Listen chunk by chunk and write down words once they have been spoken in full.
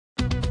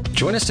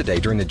Join us today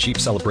during the Jeep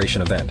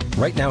Celebration event.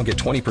 Right now, get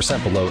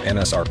 20% below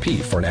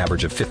MSRP for an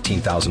average of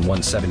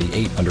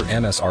 $15,178 under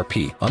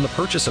MSRP on the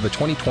purchase of a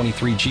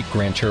 2023 Jeep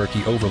Grand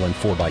Cherokee Overland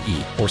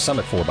 4xE or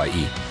Summit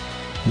 4xE.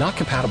 Not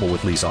compatible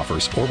with lease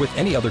offers or with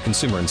any other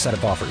consumer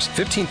incentive offers.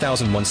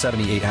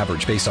 $15,178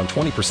 average based on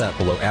 20%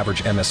 below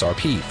average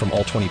MSRP from all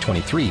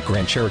 2023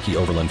 Grand Cherokee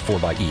Overland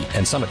 4xE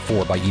and Summit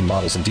 4xE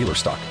models in dealer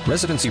stock.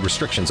 Residency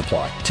restrictions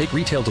apply. Take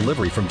retail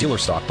delivery from dealer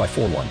stock by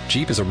 4/1.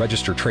 Jeep is a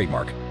registered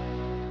trademark.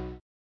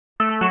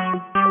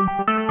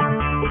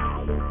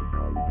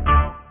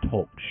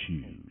 Talk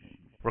shoes.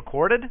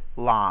 Recorded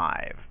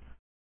live.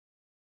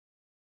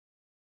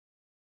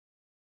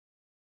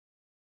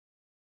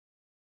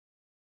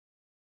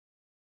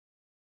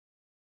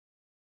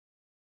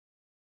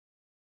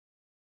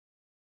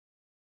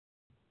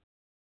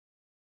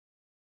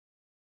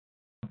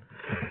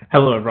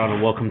 Hello everyone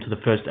and welcome to the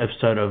first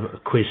episode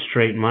of Quiz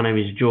Street. My name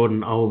is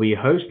Jordan, I will be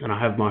your host and I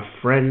have my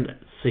friend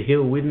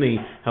Sahil with me.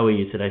 How are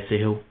you today,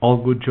 Sahil? All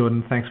good,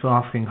 Jordan. Thanks for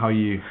asking. How are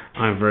you?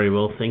 I'm very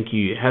well, thank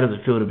you. How does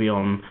it feel to be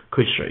on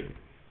Quiz Street?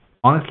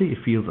 Honestly, it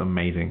feels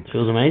amazing.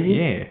 Feels amazing?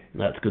 Yeah.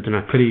 That's good to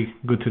know. Pretty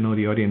good to know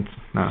the audience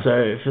now.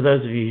 So, for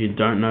those of you who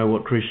don't know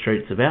what Quiz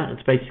Street's about,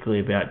 it's basically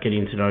about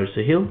getting to know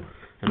Sahil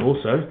and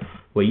also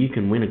where you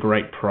can win a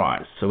great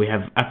prize. So we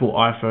have Apple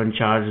iPhone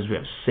chargers, we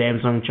have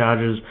Samsung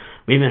chargers,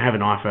 we even have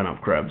an iPhone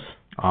up grabs.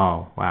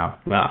 Oh, wow.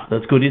 Wow,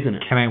 that's good, isn't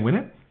it? Can I win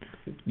it?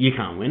 You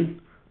can't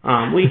win.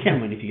 Well, you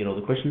can win if you get all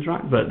the questions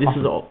right, but this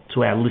is all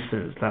to our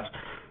listeners. That's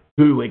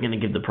who we're going to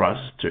give the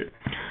prizes to.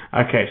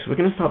 Okay, so we're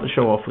going to start the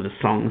show off with a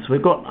song. So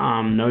we've got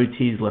No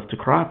Tears Left to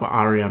Cry by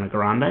Ariana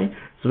Grande.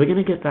 So we're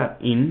going to get that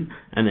in,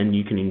 and then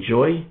you can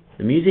enjoy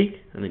the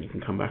music, and then you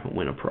can come back and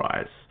win a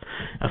prize.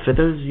 For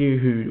those of you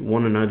who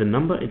want to know the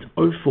number, it's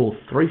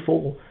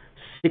 0434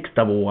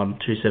 611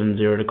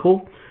 270 to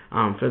call.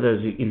 For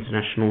those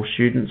international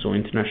students or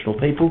international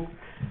people,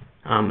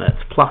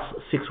 that's plus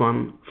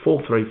 61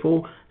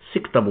 434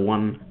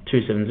 611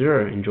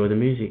 270. Enjoy the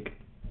music.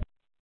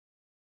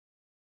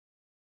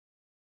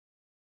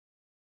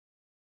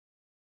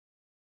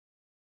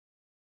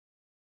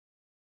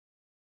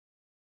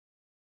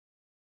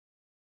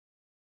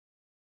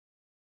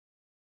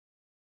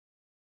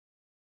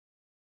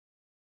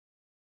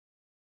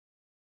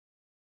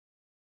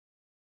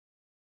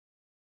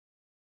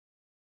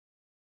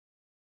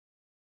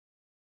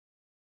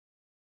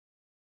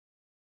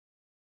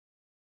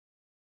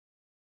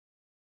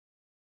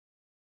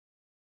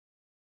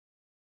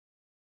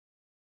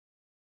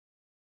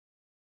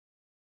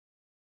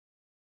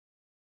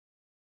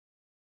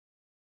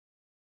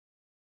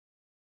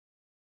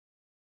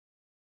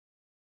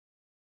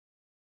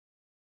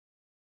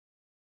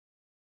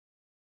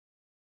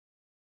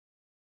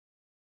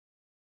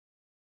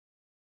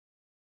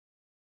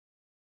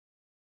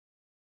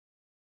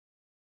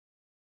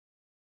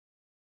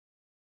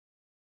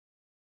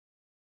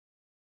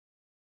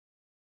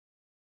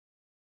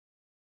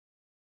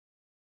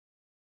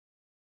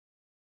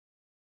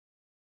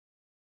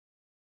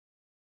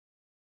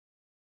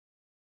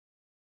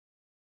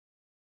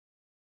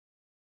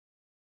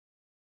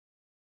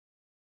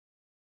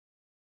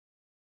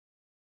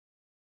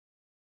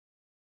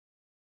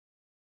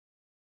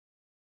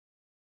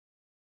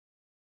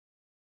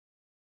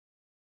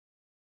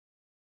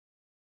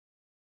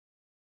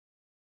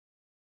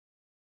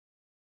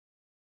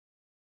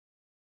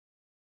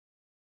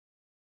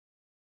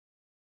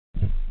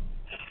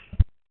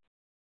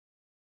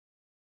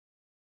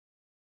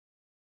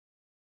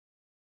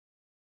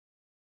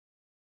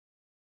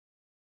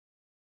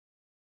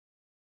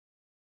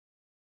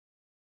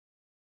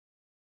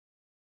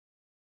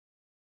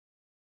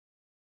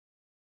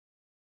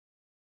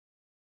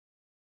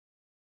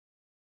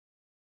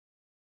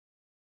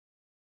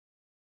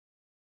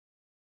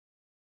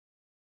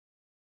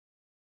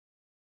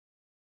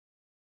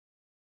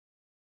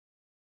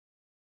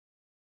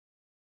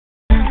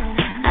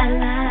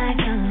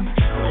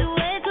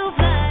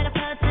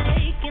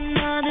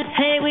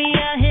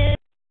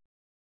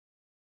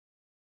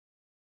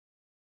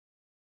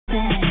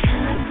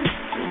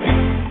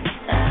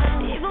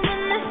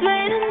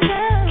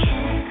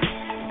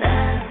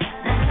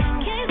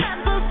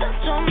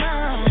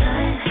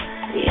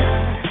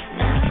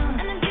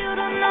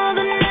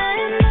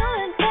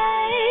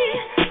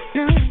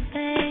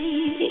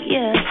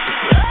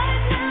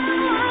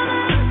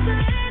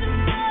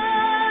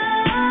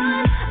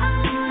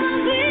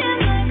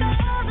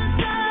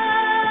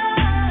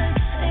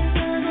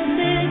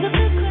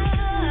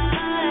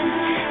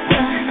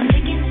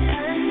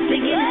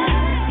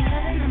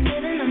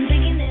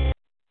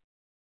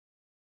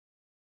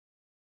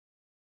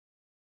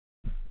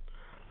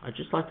 I'd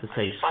just like to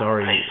say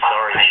sorry.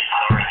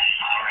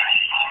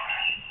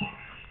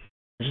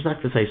 I'd just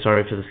like to say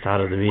sorry for the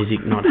start of the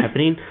music not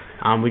happening.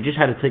 We just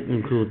had a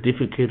technical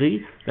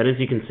difficulty, but as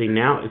you can see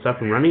now, it's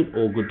up and running,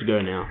 all good to go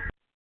now.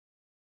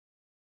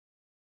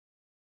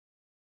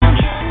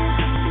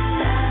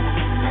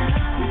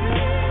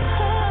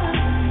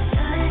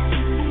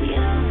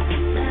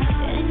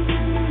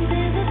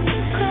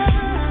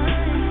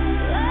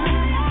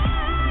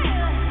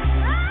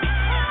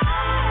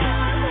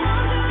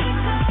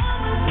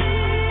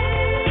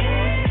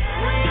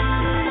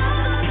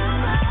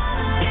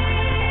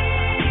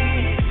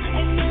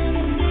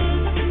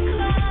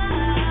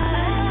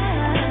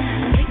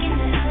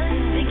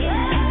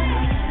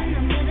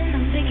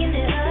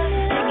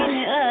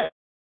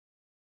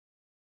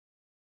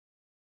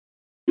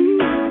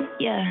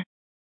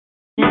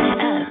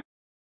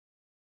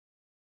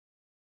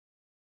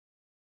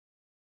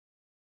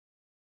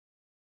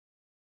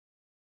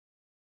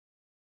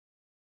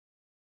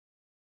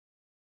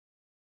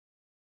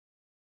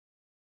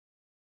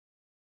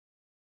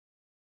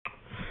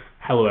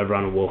 Hello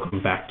everyone and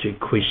welcome back to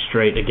Quiz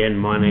Street. Again,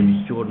 my name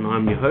is Jordan,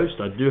 I'm your host.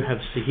 I do have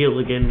Sahil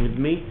again with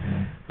me.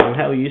 Well,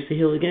 how are you,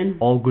 Sahil, again?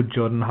 All good,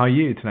 Jordan. How are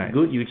you tonight?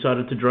 Good. You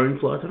excited to drone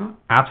fly tonight?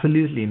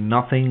 Absolutely.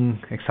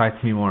 Nothing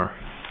excites me more.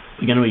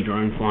 You're going to be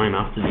drone flying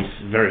after this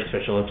very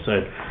special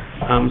episode.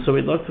 So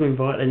we'd like to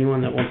invite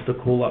anyone that wants to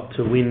call up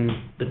to win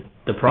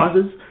the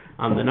prizes.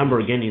 The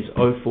number again is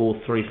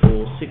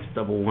 0434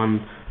 611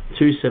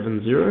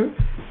 270.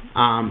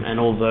 And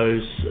all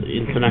those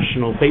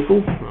international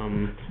people,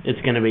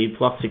 it's going to be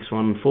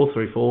 +61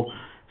 434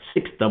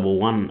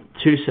 611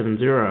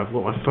 270. I've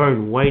got my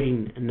phone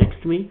waiting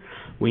next to me.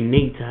 We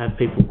need to have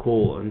people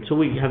call. Until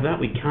we have that,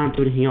 we can't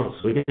do anything else.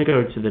 We're going to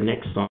go to the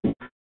next song.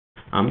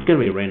 It's going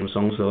to be a random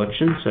song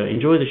selection, so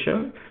enjoy the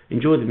show,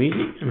 enjoy the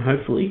music, and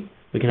hopefully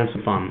we can have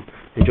some fun.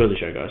 Enjoy the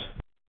show, guys.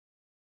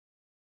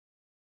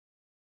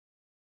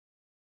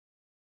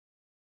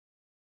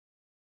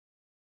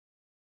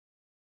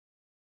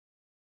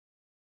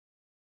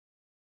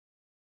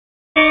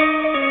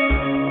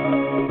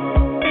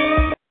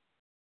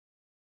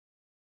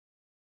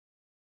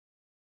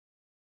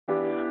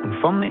 I'm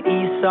from the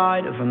east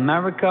side of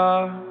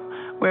America,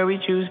 where we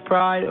choose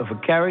pride over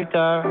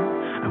character,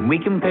 and we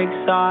can pick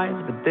sides,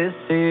 but this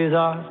is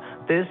us,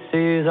 this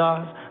is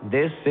us,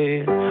 this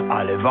is.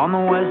 I live on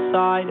the west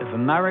side of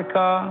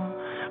America,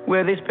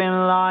 where they spin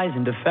lies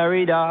into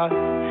fairy dust,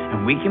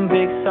 and we can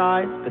pick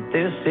sides, but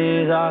this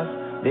is us,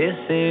 this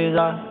is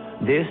us,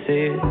 this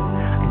is.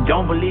 I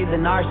don't believe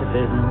in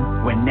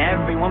narcissism, when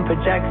everyone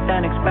projects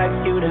and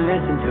expects you to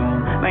listen to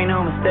them. Make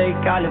no mistake,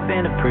 I live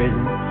in a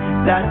prison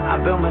that I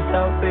built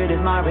myself, it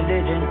is my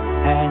religion.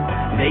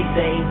 And they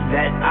say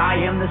that I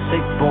am the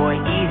sick boy,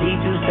 easy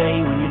to say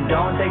when you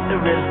don't take the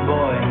risk,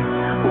 boy.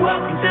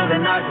 Welcome to the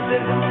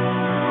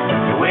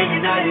narcissism, we're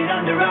united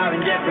under our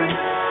indifference.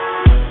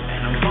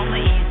 And I'm from the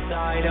east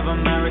side of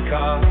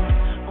America,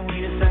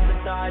 we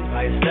desensitized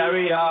by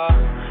hysteria,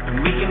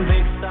 and we can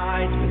pick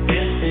sides, but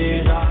this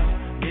is us,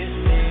 this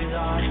is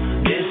us,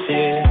 this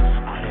is.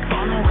 I live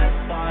on the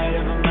west side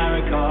of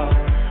America,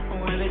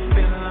 where they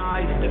spin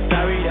lies into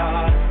fairy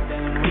dust.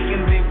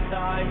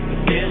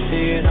 This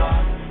is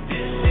us,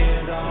 this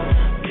is us,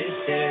 this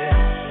is.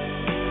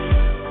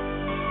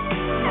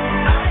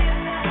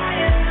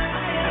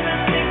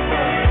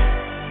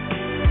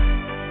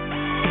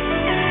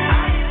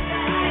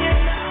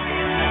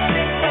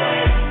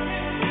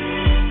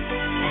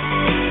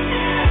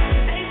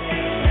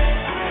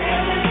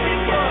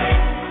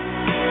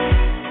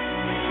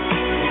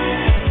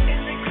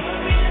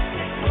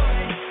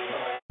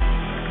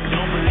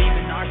 Don't believe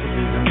in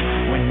narcissism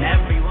when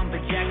everyone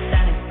projects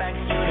and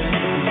expects you to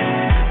listen to.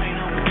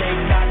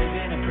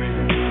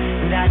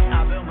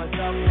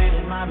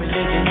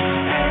 Religion.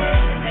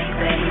 And they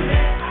say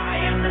that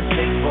I am the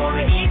sick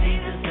boy, easy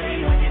to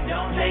say when you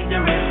don't take the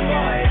risk,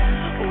 boy.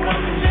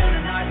 Welcome to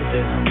the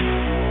narcissism,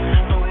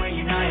 we're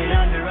united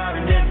under our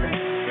indifference.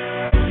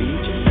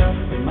 Feed yourself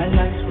with my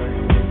life's work.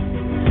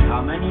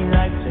 How many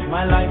lives is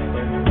my life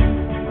worth?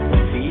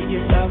 Feed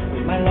yourself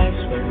with my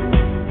life's work.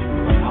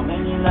 How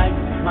many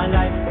lives is my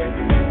life worth?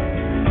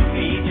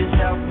 Feed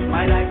yourself with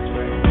my life's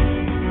work.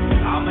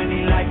 How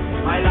many lives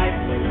is my life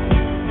worth?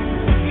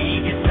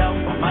 Feed yourself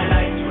with my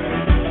life's work.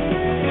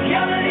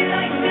 How many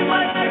lives in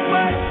my life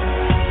worth?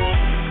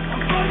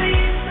 I'm from the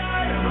east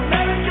side of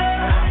America.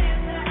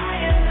 I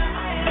am the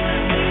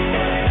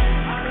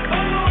I'm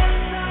from the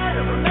west side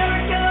of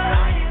America.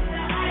 I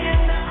am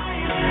the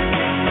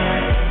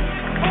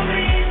I'm from the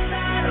east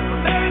side of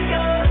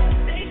America.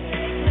 They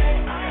say that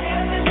I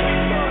am the sick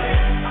boy.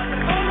 I'm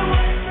from the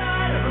west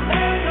side of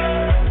America.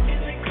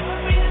 And they call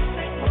me the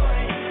sick boy.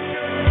 I am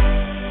the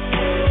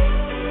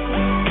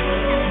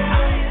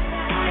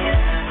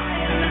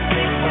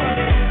sick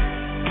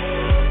boy.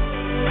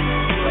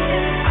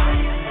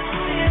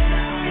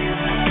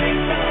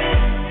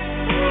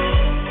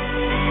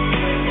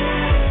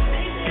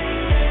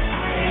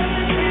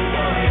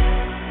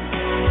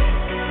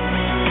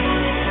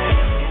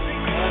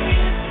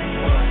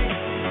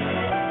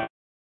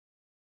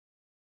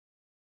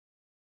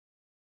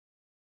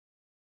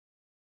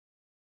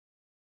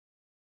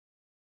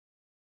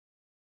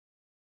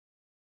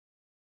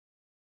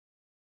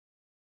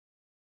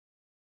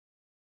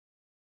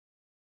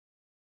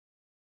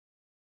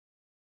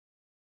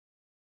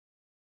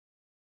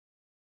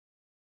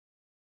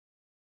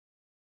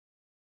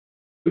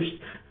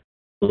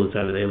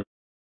 Over there,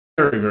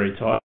 very, very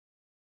tight.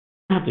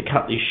 I have to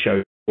cut this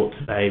show short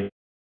today.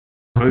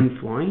 Home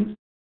flying.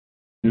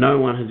 No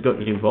one has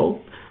gotten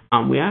involved.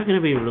 We are going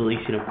to be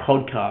releasing a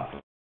podcast.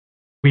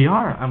 We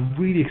are. I'm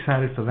really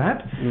excited for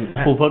that.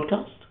 Apple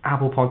Podcast?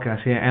 Apple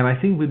Podcast, yeah. And I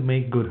think we'd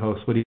make good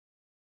hosts. What do you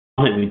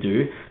I think we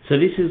do. So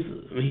this is,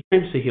 his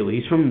name's Sahil.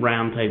 He's from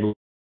Roundtable.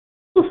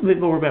 Tell us a bit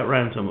more about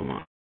Roundtable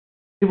Minds.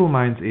 Roundtable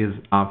Minds is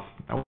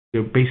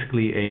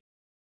basically a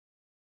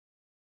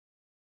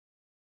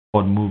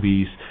on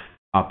movies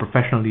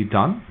professionally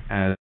done.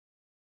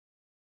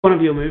 One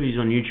of your movies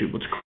on YouTube,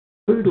 what's called?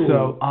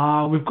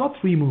 So we've got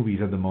 3 movies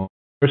at the moment.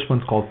 The first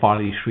one's called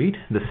Farley Street.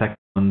 The second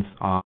one's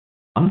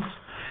Months.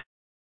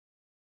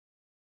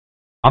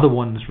 Other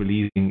ones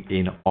releasing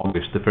in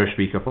August, the first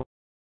week of August.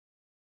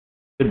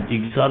 Are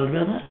you excited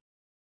about that?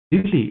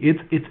 Usually,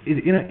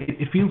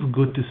 it feels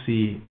good to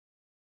see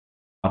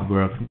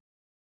work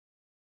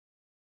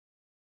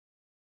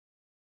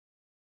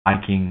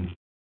liking.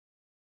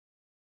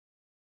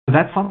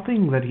 That's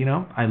something that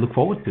I look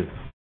forward to.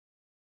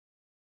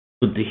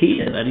 Good to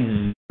hear. That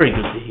is very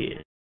good to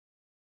hear.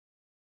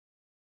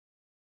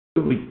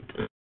 We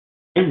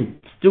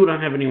still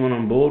don't have anyone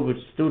on board. We're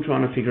still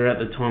trying to figure out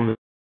the time that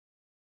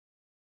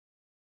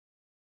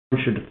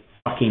we should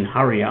fucking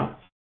hurry up.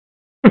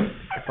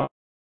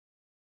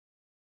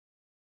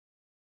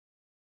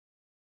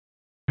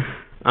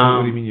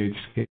 What do you mean you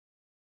just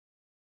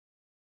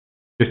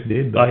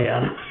did? Oh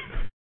yeah.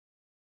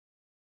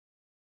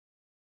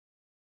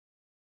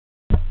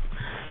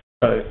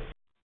 So.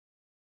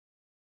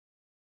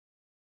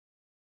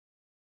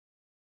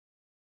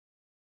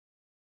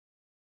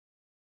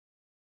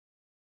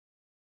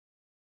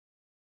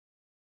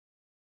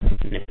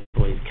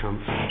 Boys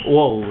come.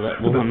 Whoa,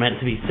 that wasn't meant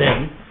to be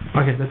said.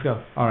 Okay, let's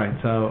go. All right,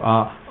 so,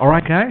 all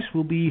right, guys,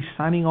 we'll be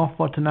signing off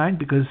for tonight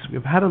because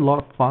we've had a lot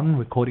of fun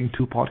recording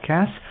 2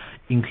 podcasts,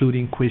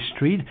 including Quiz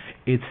Street.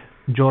 It's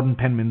Jordan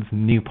Penman's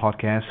new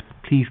podcast.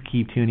 Please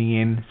keep tuning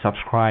in,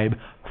 subscribe,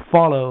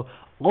 follow.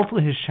 Also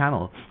his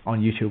channel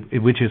on YouTube,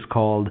 which is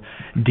called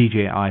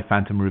DJI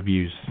Phantom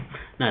Reviews.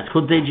 No, it's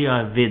called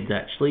DJI Vids,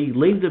 actually.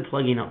 Leave the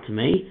plugin up to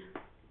me.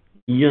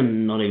 You're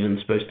not even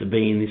supposed to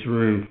be in this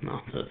room. No,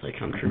 that's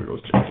country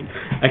rules. Joking.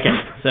 Okay,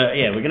 so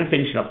yeah, we're going to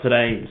finish it up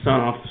today. Sign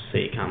off.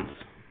 See you, cunts.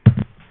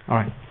 All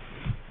right.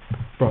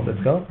 Bro,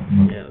 let's go.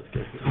 Yeah, let's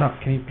go. No,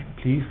 can you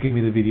please give me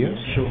the videos?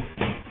 Yeah, sure.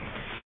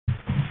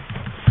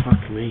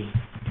 Fuck me.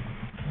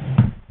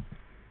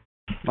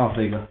 Oh,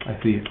 there you go. I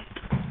see it.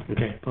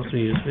 Okay, pass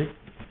me USB.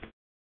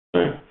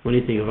 What do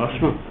you think of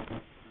Ashma?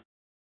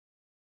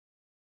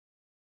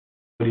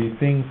 What do you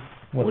think?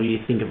 What do you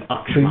think of So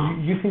Ashma?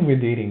 you think we're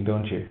dating,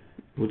 don't you?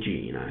 Would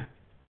you know?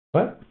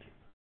 What?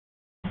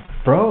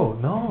 Bro,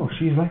 no,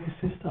 she's like a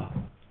sister.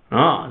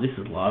 Ah, this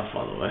is live,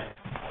 by the way.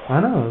 I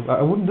know,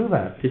 I wouldn't do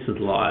that. This is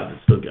live.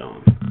 It's still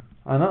going.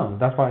 I know,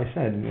 that's why I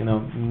said,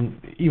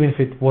 even if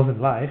it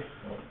wasn't live.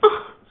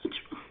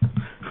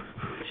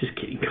 Just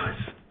kidding, guys.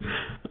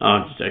 Oh,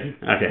 I'm just joking.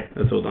 Okay,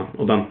 that's all done.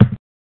 All done.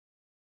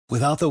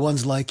 Without the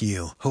ones like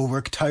you, who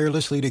work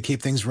tirelessly to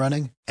keep things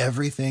running,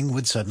 everything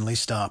would suddenly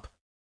stop.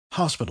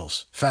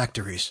 Hospitals,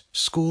 factories,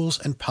 schools,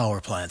 and power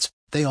plants,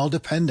 they all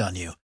depend on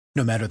you.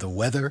 No matter the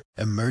weather,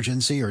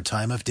 emergency, or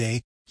time of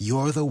day,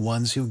 you're the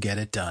ones who get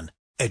it done.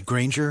 At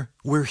Grainger,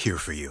 we're here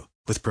for you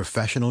with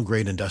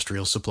professional-grade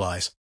industrial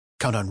supplies.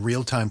 Count on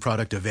real-time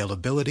product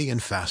availability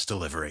and fast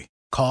delivery.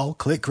 Call,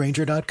 click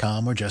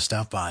Grainger.com, or just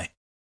stop by.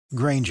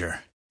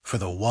 Grainger, for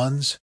the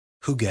ones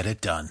who get it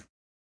done.